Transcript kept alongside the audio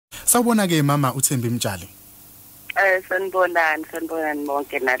Sawubona ke mama uThembi Mtshali. Sanibonani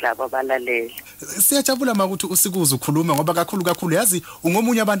bonke nalabo abalaleli. Siyajabula makuthi usikuze ukhuluma ngoba kakhulu yazi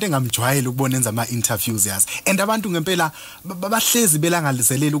ungomunye abantu engamjwayele ukubona enza ama-interviews yazi. And abantu ngempela bahlezi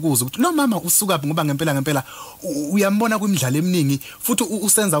belangalizelela ukuze ukuthi lo mama usuka ngoba ngempela uyambona kwimidlalo eminingi futhi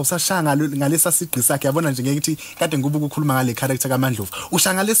usenza usashanga ngalesa sigqi sakhe yabona nje ngeke ukuthi kade ngubuka ukukhuluma ngale character kaMaNdlovu.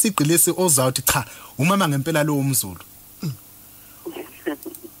 Ushanga lesigqi lesi ozawuthi cha umama ngempela lo umZulu.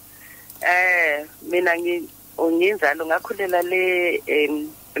 Mina nginzalo ngakhulela le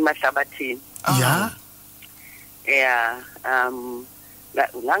emahlabathini.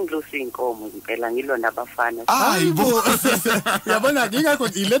 Nganglusa inkomo impela ngilona abafana. Hayibo. Yabona ngingakho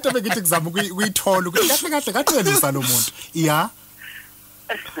iletho bengithi kuzama ukuyithola ukuthi kahle kathwelisa lo muntu.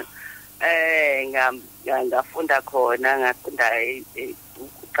 Ngafunda khona ngafunda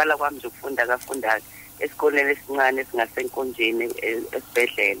uqala kwami nje ukufunda ngafunda esikoleni esincane singasenkonjeni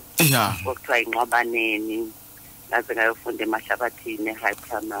esibhedlela. Okuthiwa inqabaneni. Ngaze ngayofunda emahlabathini high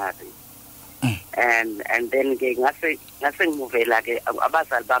primary. And then ke ngase ngimuvela ke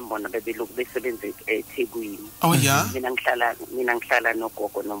abazali bambona bebeloku besebenza eThekwini. Mina ngihlala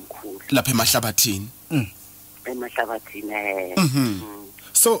nogogo nomkhulu lapha emahlabathini. Emahlabathini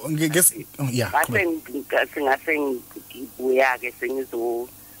So ngase ngibuya ke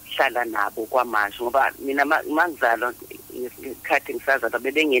sengizohlala nabo kwamasho ngoba mina mangizalwa isikhathi ngisazalwa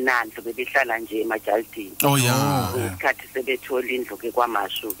bebengenandlu bebehlala nje emajaldini. Isikhathi sebethola indlu ke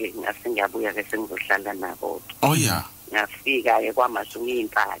kwamasho ke ngase ngiyabuya ke sengizohlala nabo. Ngafika ke kwamasho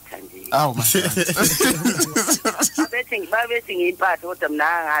ngiyimpatha nje. Babethi ngiyimpatha kodwa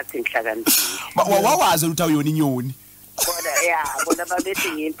mina ngathi ngihlakaniphile. Wawazi ukuthi awuyona inyoni. Bona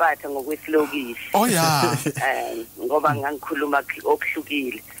babethi ngiyimpatha ngokwesilokisi. Ngoba ngangikhuluma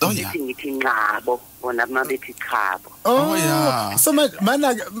okuhlukile. Ngithi nqabo bona mabethi chabo. So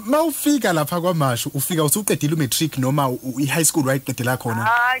mana mawufika lapha kwamasho ufika usuqedile umatric noma i-high school wayiqedela khona?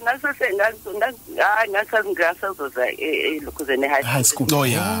 Ngasazoza eLukhuzeni high school.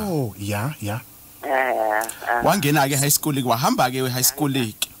 Wangena ke high school wahamba ke high school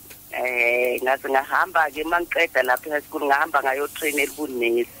leki. Ngaze ngahamba ke mangiqeda lapha e high school ngahamba ngayo train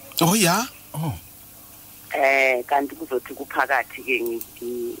elibunesi. Kanti kuzothi kuphakathi ke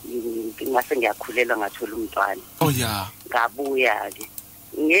ngase ngiyakhulelwa ngathola umntwana. Ngabuya ke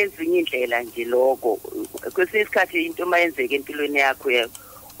ngezinye indlela nje lokho kwesinye isikhathi into mayenzeke empilweni yakho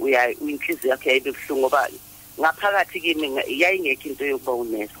inhliziyo yakho yayibuhlungu ngoba ngaphakathi kimi yayingekho into yokuba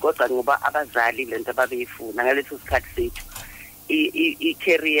unesi kodwa ngoba abazali lento ababeyifuna ngaleso sikhathi sethu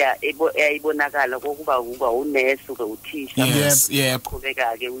i-career eyayibonakala kokuba unesi ube uthisha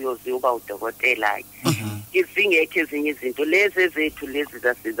qhubeka ke uyoze uba udokotela izingekho ezinye izinto lezi zethu lezi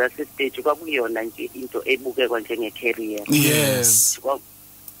zasestage kwakuyona nje into ebukekwa njenge-career.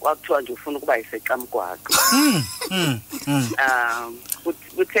 Kwakuthiwa nje ufuna ukuba yiseqamgwaqo.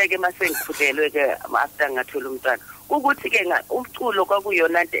 Kutheke mase ngikhulelwe ke after ngathola umntwana ukuthi ke umculo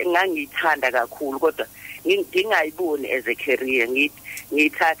kwakuyona into engangiyithanda kakhulu kodwa ngingayiboni as a career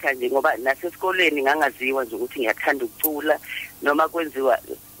ngiyithatha nje ngoba nasesikoleni ngangaziwa nje ukuthi ngiyathanda ukucula noma kwenziwa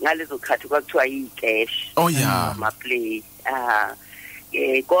ngalezo khathi kwakuthiwa yikesh ama play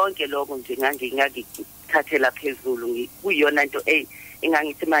konke lokho nje ngangithathela phezulu kuyona into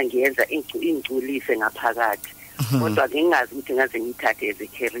engangithi mangiyenza ingculise ngaphakathi kodwa ngingazi ukuthi ngaze ngithathe as a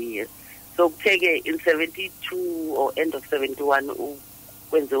career. So kutheke in 72 or end of 71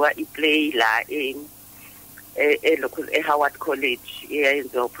 kwenziwa iplay la local Howard College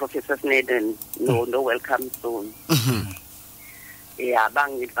eyenziwa Professor Sneden no welcome zone.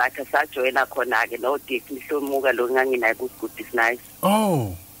 Bangivakha sajoyina khona ke no Dick Mhlomuka lo nganginaye ku Good is Nice.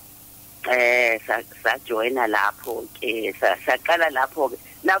 Sajoyina lapho ke saqala lapho ke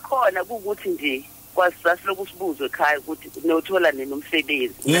nakhona ukuthi nje kwasiloku sibuzwe ekhaya ukuthi nothola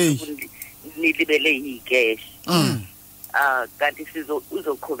nomsebenzi nilibele ikesh. Kanti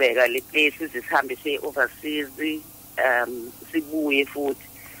uzoqhubeka le place sihambe overseas sibuye futhi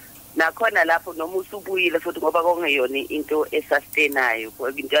nakhona lapho noma usubuyile futhi ngoba kongeyona into esustainayo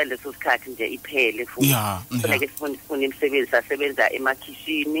into yaleso sikhathi nje iphele futhi kufanele sifune imisebenzi sasebenza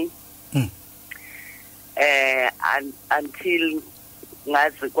emakhishini until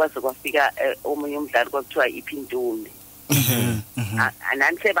ngaze kwafika omunye umdlali kwakuthiwa iPhintombi.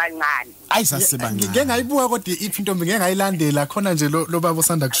 Anansebancane ayisasebangane ngeke ngayibuka kodwa iPhintombi ngeke ngayilandela khona nje lo baba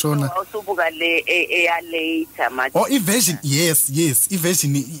usanda kushona usubuka le eya later manje iversion yes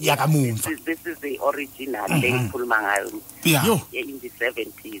iversion yakamumva. This is the original lengikhuluma ngayo in the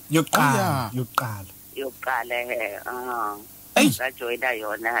 70s yokuqala sajoyina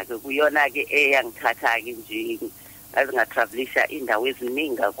yona ke kuyona ke eyangithatha ke nje ngatravelisha indawo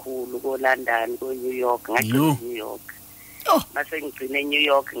eziningi kakhulu ko London ko New York Yo. New York Oh. mase ngigcine New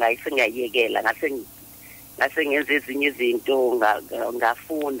York ngayisengiyayekela ngase ngenza ezinye izinto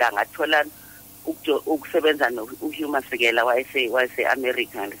ngafunda ngathola ukusebenza noHuma Sikela wayese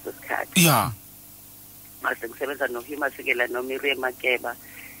America ngaleso sikhathi Yeah. mase ngisebenza noHuma Sikela noMiriam Makeba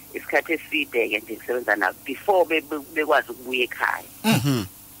isikhathi eside ke nje ngisebenza nabo before bekwazi ukubuya ekhaya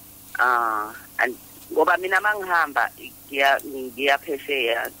and ngoba mina mangihamba ngiya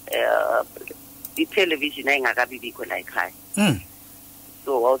phesheya itelevision ayingakabi bikho la ekhaya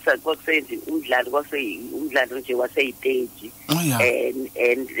so kwakusenzi umdlalo nje waseyiteji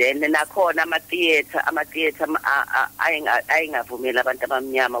and then nakhona ama-theater ayingavumela abantu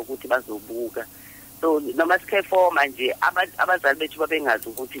abamnyama ukuthi bazobuka so noma sikhefoma nje abazali bethu babengazi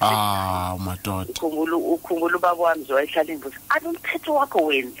ukuthi madoda ukhumbula ubaba wami nje wayehlala imbuzi umthetho wakho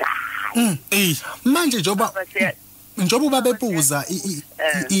wenzani manje njoba babebuza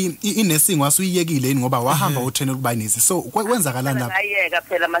inursing wasuyiyekile yini ngoba wahamba utrain ukuba nisi so kwenzakalani lapho ngayeka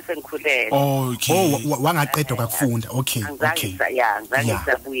phela mase ngikhulele wangaqedwa kakufunda okay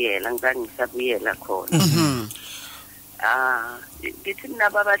ngizangisabuyela khona ngithi mina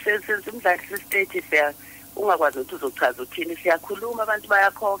baba sesimdlali stage siya ungakwazi ukuthi uzochaza uthini siyakhuluma abantu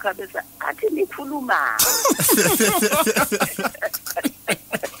bayakhokha bese athi nikhuluma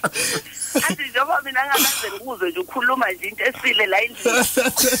athi njengoba mina ngakaze ngikuzwe nje ukhuluma nje into esile la endlini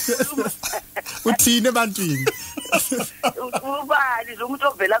uthini ebantwini ubani nje umuntu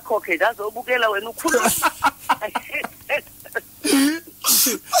ovela khokhe nje azobukela wena ukhuluma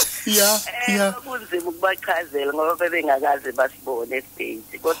kunzima ukubachazela ngoba bebengakaze basibone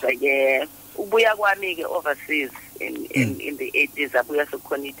stage kodwa ke ubuya kwami ke overseas in the 80s abuya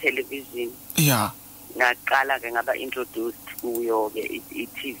sokhona itelevision ngaqala ke ngaba introduced kuyo ke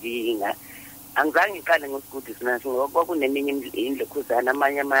iTV angizange ngiqale ngoSigudi Nice ngoba kuneminye indlekhuzana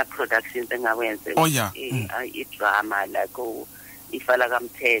amanye ama productions engawenze idrama like ifala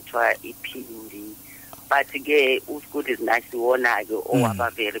kaMthethwa iphindi but ke uSigudi Nice wona ke owaba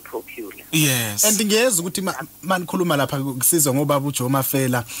very popular yes and ngiyeza ukuthi manikhuluma lapha kusizwa ngobaba uJoma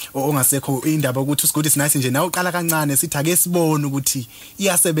Fela ongasekho indaba ukuthi uSigudi Nice nje nawe uqala kancane sithi ake sibone ukuthi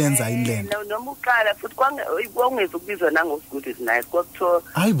iyasebenza yini lento noma uqala futhi kwangeza ukubizwa nangoSigudi Nice kwakuthiwa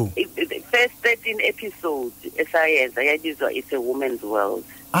hayibo the first 13 episodes esayenza yabizwa It's a Woman's World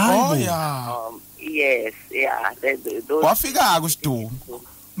yes wafika kuSiduma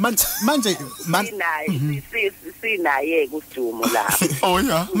manje sinaye kuSidumo lapho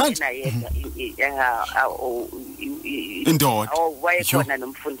manje indoda wayekhona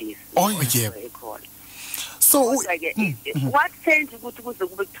nomfundisi ekhona so what changed ukuthi kuze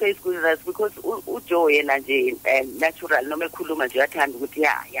kube kuthiwa iSigudi Nice because uJoe yena nje natural noma ekhuluma nje uyathanda ukuthi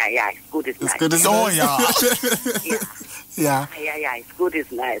Isigudi Nice Isigudi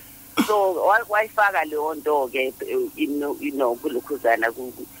Nice so wayifaka leyo nto ke kulokhuzana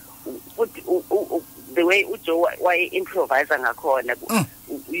futhi the way uJoe waye improvise ngakhona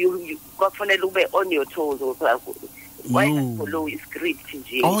kwakufanele ube on your toes follow script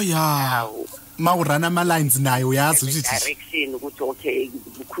nje mawurana ama lines nayo uyazi ukuthi direction ukuthi okay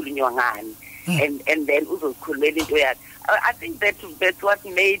ukukhulunywa ngani and then uzozikhulumela into yakhe I think that's what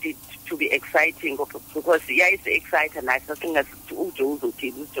made it to be exciting because it's exciting nice singathi uJoe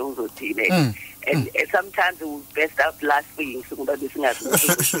uzothini and sometimes we would best out last week ngoba besingazi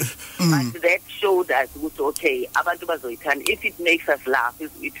but that showed us ukuthi okay abantu bazoyithanda if it makes us laugh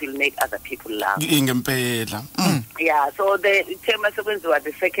it will make other people laugh ingempela so the thema sekwenziwa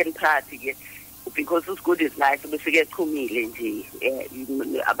the second part ke because uSigudi Nice befike echumile nje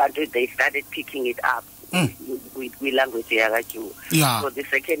abantu they started picking it up with language yakaJoe so the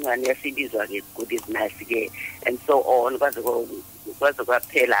second one yasibizwa ke Good is Nice ke and so on kwaze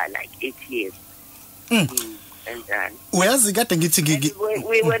kwaphela like 8 years and then uyazi kade ngithi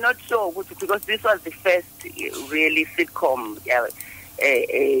we were not sure ukuthi because this was the first really sitcom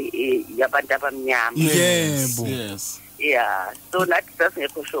yabantu abamnyama yes so that's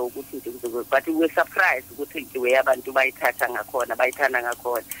ngekho sure ukuthi but we were surprised ukuthi we abantu bayithatha ngakhona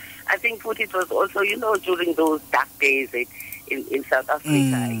I think futhi it was also during those dark days in South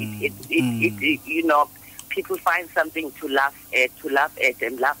Africa it people find something to laugh at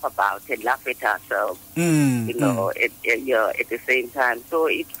and laugh about and laugh at ourselves at the same time so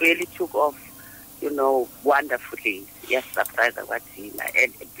it really took off wonderfully surprised kwathina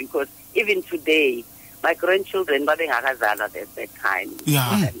and because even today my grandchildren babengakazalwa at that time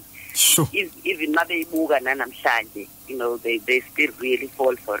Sure. Even mabeyibuka nanamhlanje, you know, they still really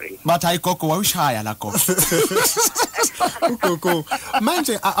fall for it. But hayi gogo wawushaya la gogo. Gogo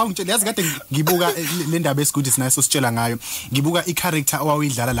manje awungitshela yazi kade ngibuka le ndaba esigudi sinayo sitshela ngayo ngibuka i-character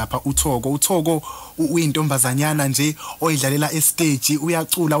owayidlala lapha uthoko uyintombazanyana nje oyidlalela e-stage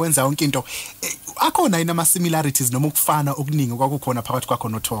uyacula wenza yonke into akhona yini ama similarities noma ukufana okuningi kwakukhona phakathi kwakho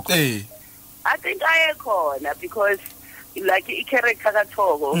nothoko I think ayekhona because like i-character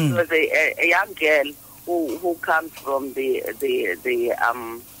kathoko was a young girl who comes from the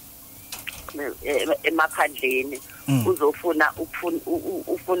emaphandleni uzofuna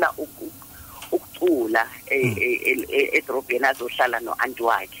ufuna ukucula edrobheni azohlala no-anti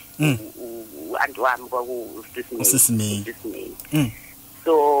wakhe u-anti wami kwakusisime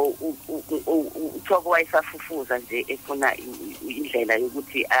so uthoko wayesafufuza nje efuna indlela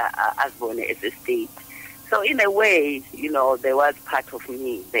yokuthi azibone as-a-state. So in a way, you know, there was part of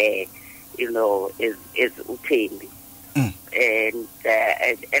me there, you know, as Thembi. And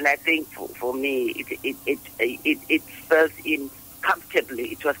I think for me it felt comfortably.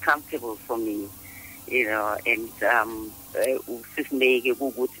 It was comfortable for me, you know. And usismeke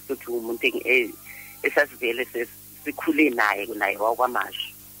ukuthi futhi umuntu esasivele sikhule naye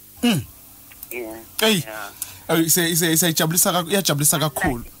wakwamasho. Hey. Iyajabulisa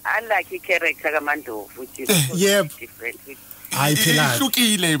kakhulu. Unlike i-character kaMaNdlovu which is different. Hayi phela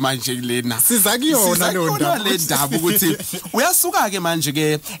ihlukile manje lena siza kuyona le ndaba ukuthi uyasuka ke manje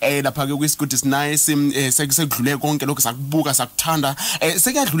ke lapha ke kwisigudi sinaye sekudlule konke lokho sakubuka sakuthanda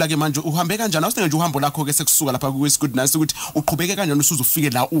sekuyadlula ke manje uhambe kanjani awusenge nje uhambo lakho ke sekusuka lapha kwisigudi naye ukuthi uqhubeke kanjani usuzufike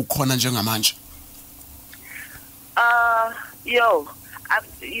la ukhona njengamanje.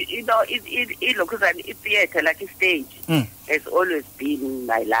 You know, it looks like theater, like a stage, has always been in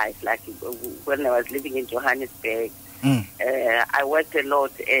my life. Like when I was living in Johannesburg, I worked a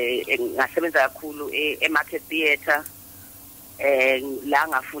lot in a market theater, and la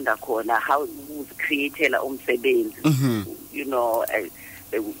ngafunda khona how to create umsebenzi. You know,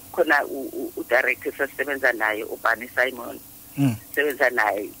 khona u-director sasebenza naye uBani Simon. Sebenza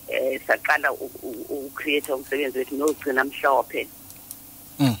naye saqala ucreate umsebenzi wethu nogcina mhlophe.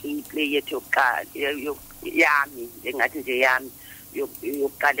 Iplay yethu yokuqala yami engathi nje yami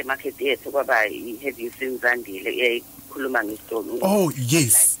yokuqala emarket yethu kwaba Have You Seen Zandile ekhuluma ngestory. Oh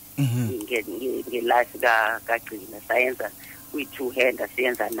yes. Nge-life kagcina sayenza kwi-two-hander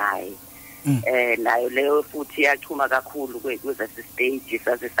siyenza naye. Nayo leyo futhi yachuma kakhulu kweza stage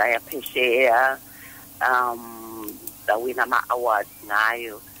saze saya phesheya sawina ama-awards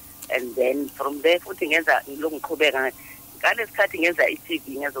ngayo, and then from there futhi ngenza longiqhubeka ngalesikhathi ngenza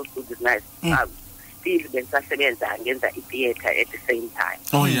i-TV ngenza ustudio nice. Still bensasebenza ngenza i-theater at the same time.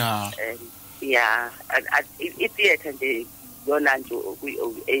 Oh yeah. I-theater nje yona nje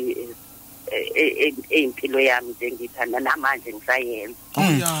impilo yami nje ngithanda namanje ngisayenza.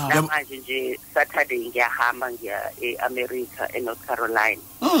 Namanje nje Saturday ngiyahamba ngiya e-America eNorth Carolina.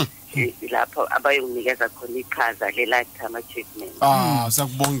 Lapho abayonginikeza khona iqhaza le-lifetime achievement.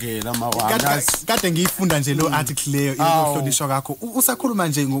 Sakubongela mawanga. Kade ngiyifunda nje lo article leyo ihlonishwa kakho. Usakhuluma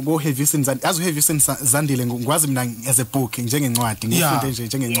nje ngo Have You Seen Zandile. Azu Have You Seen Zandile ngikwazi mina as a book njengencwadi ngifunde nje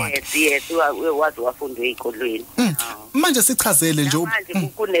njengencwadi. Yes, wazi wafunda ezikolweni. Manje sichazele nje manje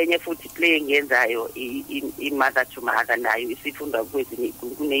kunenye futhi play ngenzayo i-mother to mother nayo isifunda kwezinye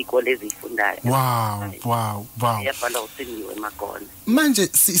kunezikole ezifundayo. Wow. Yabhala usiniwe magona. Manje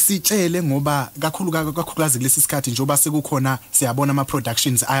sitshele ngoba kakhulukazi kulesi sikhathi njoba sekukhona siyabona ama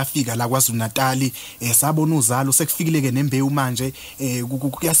productions ayafika la kwaZulu Natal sabona uzalo sekufikile ke nembewu manje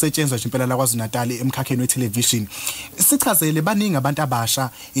kuyasetshenzwa nje impela la kwaZulu Natal emkhakheni we-television. Sichazele baningi abantu abasha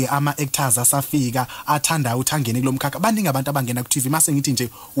ama actors asafika athanda uthangene kulomkhakha baningi abantu abangena ku TV mase ngithi nje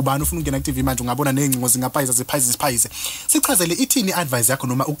ubani ufuna ukungena ku TV manje ungabona nezincingo zingaphayiza ziphayize. Sichazele ithini advice yakho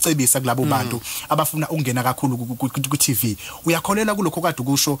noma ukucebisa kulabo bantu abafuna ukungena kakhulu ku TV uyakholela kulokho kade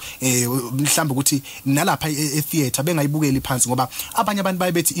ukusho mhlawumbe ukuthi nalapha e-theater bengayibukeli phansi ngoba abanye abantu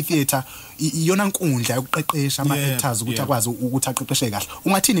bayebethi i-theater iyona nkundla yokuqeqesha ama actors ukuthi akwazi ukuthi aqeqeshe kahle.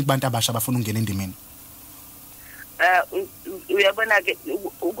 Ungathini kubantu abasha abafuna ukungena endimeni? Uyabona ke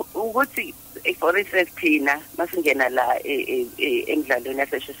ukuthi for instance thina masingena la emidlalweni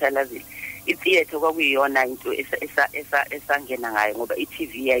yaseshashalazini i-theater kwakuyiyona into esangena ngayo ngoba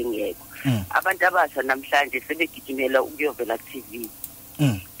i-TV yayingekho. Abantu abasha namhlanje sebegijimela ukuyovela ku TV.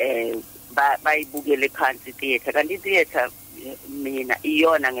 Bayibukele phansi i-theater kanti i-theater mina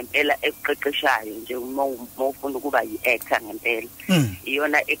iyona ngempela eqeqeshayo nje uma ufuna ukuba yi-actor ngempela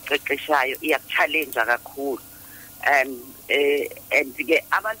iyona eqeqeshayo iyakuchallenge kakhulu and ke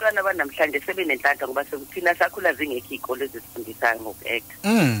abantwana abanamhlanje sebenenhlanhla ngoba sekuthina sakhula zingekho izikole ezifundisayo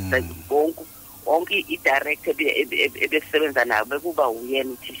ngoku wonke i-director ebesebenza nayo bekuba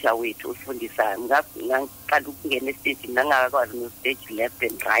uyena uthisha wethu usifundisayo ngaqala ukungena estage ngangakwazi no-stage left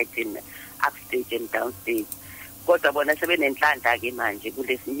and right and upstage and downstage kodwa bona sebenenhlanhla ke manje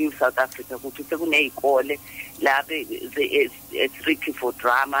kulesi New South Africa ukuthi sekunezikole la it's for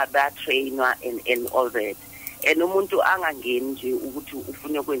drama batrainwa and all that and umuntu angangeni nje ukuthi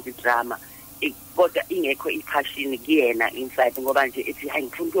ufune ukwenza idrama kodwa ingekho ipassion kuyena inside ngoba nje ethi hayi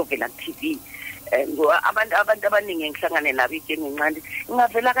ngifuna ukuvela ku TV ngoba abantu abaningi engihlangane nabo igame ngincane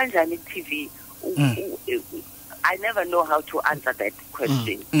ingavela kanjani ku TV I never know how to answer that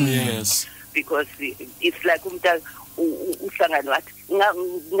question. Yes, because it's like umuntu uhlangana wathi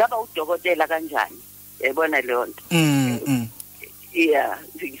ngaba udokotela kanjani yabona leyo nto. Yeah,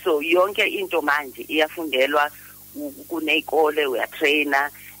 so yonke into manje iyafundelwa kunezikole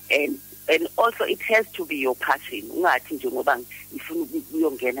uyatrainer and also it has to be your passion. Ungathi nje ngoba ngifuna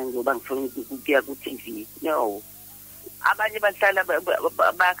ukuyongena ngoba ngifuna ukuya ku TV. No. Abanye bahlala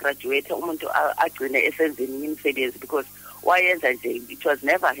ba graduate umuntu agcine esenzeni imisebenzi because wayenza nje it was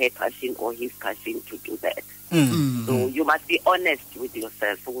never her passion or his passion to do that. So you must be honest with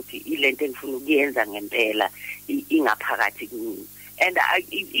yourself ukuthi ilento engifuna ukuyenza ngempela ingaphakathi kimi. And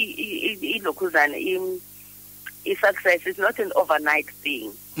success is not an overnight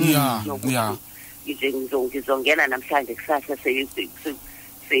thing. Yeah. Ngizongena namhlanje kusasa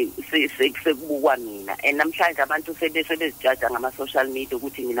sekubukwa mina and namhlanje abantu sebezijaja ngama social media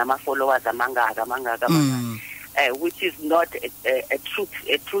ukuthi ngina followers amangaka which is not a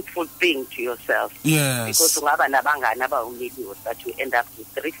truthful thing to yourself. Yes. Because ungaba nabangani abawumiliyoni but you end up with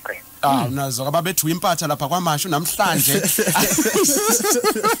 3 friends. Nazo ababethu impatha lapha kwamashu namhlanje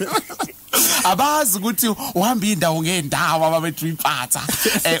abazi ukuthi uhamba indawo ngendawo ababethu impatha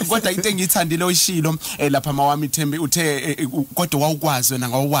kodwa into engithandile oshilo lapha mawami Thembi uthe kodwa wawukwazi wena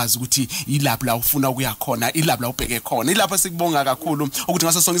ngawukwazi ukuthi ilapho la ufuna ukuya khona ilapho la ubheke khona ilapho sikubonga kakhulu ukuthi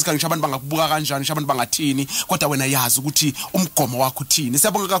ngaso sonke isikhathi abantu bangakubuka kanjani abantu bangathini kodwa wena yazi ukuthi umgomo wakho uthini.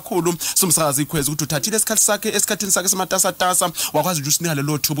 Siyabonga kakhulu somsakazi Khwezi ukuthi uthathile esikhathini sakhe sematasatasa wakwazi ukuthi usinika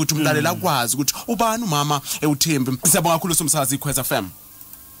lelo thuba ukuthi umlalela akwazi ukuthi ubani umama uThembi. Siyabonga kakhulu somsakazi Khwezi FM.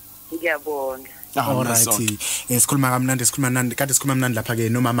 Ngiyabonga. Alright. Sikhuluma kamnandi kade sikhuluma mnandi lapha ke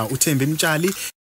nomama uThembi Mtshali.